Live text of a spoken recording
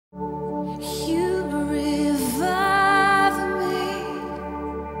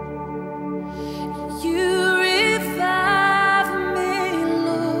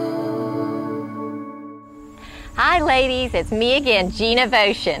ladies. It's me again, Gina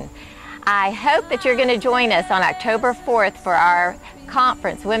Votion. I hope that you're going to join us on October 4th for our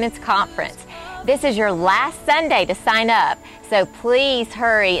conference, Women's Conference. This is your last Sunday to sign up, so please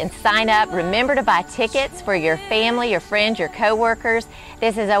hurry and sign up. Remember to buy tickets for your family, your friends, your co-workers.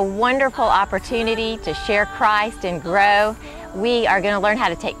 This is a wonderful opportunity to share Christ and grow. We are going to learn how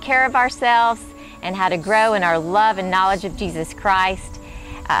to take care of ourselves and how to grow in our love and knowledge of Jesus Christ.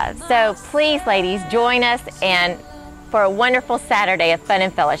 So please, ladies, join us and for a wonderful Saturday of fun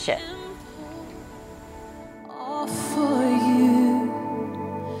and fellowship.